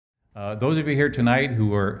Those of you here tonight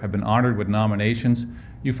who have been honored with nominations,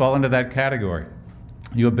 you fall into that category.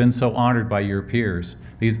 You have been so honored by your peers.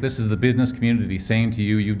 This is the business community saying to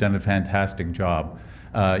you, you've done a fantastic job.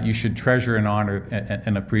 You should treasure and honor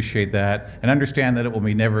and appreciate that, and understand that it will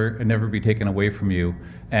never be taken away from you.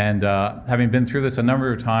 And having been through this a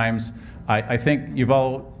number of times, I think you've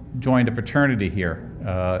all joined a fraternity here.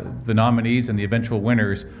 The nominees and the eventual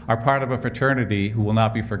winners are part of a fraternity who will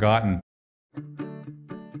not be forgotten.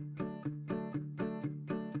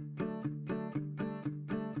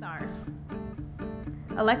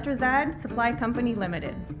 Electrazad Supply Company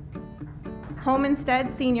Limited, Home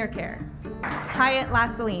Instead Senior Care, Hyatt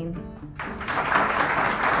La Saline.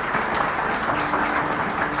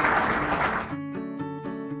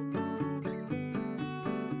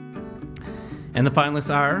 And the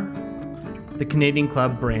finalists are the Canadian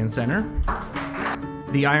Club Brand Center,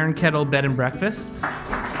 the Iron Kettle Bed and Breakfast,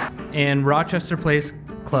 and Rochester Place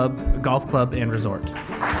Club, Golf Club and Resort.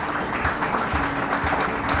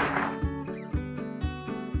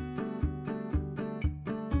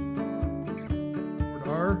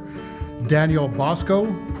 Daniel Bosco,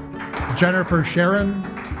 Jennifer Sharon,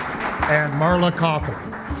 and Marla Coffin.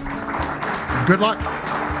 Good luck.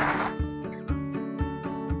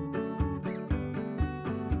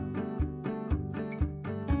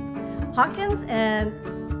 Hawkins and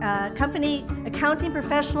Company Accounting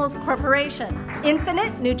Professionals Corporation,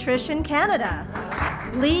 Infinite Nutrition Canada,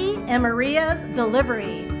 Lee and Maria's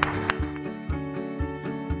Delivery,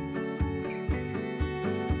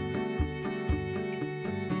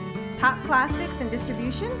 Pop Plastics and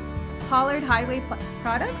Distribution, Pollard Highway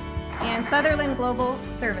Products, and Sutherland Global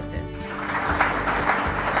Services.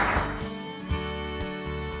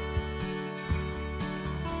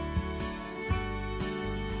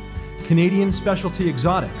 Canadian Specialty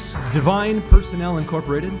Exotics, Divine Personnel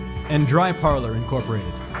Incorporated, and Dry Parlor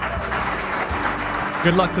Incorporated.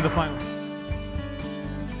 Good luck to the finalists.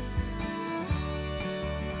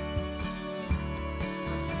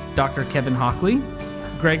 Dr. Kevin Hockley,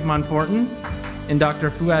 Greg Monfortin, and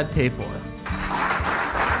Dr. Fuad Tayfor.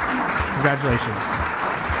 Congratulations.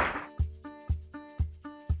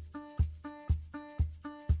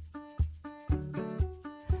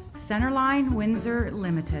 Centerline Windsor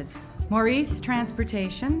Limited, Maurice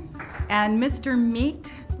Transportation, and Mr.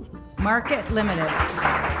 Meat Market Limited.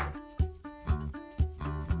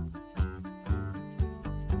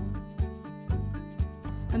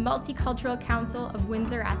 The Multicultural Council of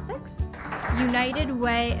Windsor Essex, United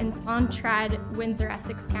Way and Centrad Windsor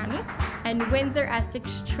Essex County, and Windsor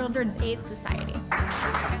Essex Children's Aid Society.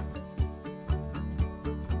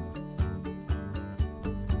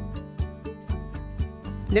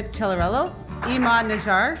 Nick Cilarello, Iman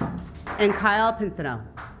Najjar, and Kyle Pinsino.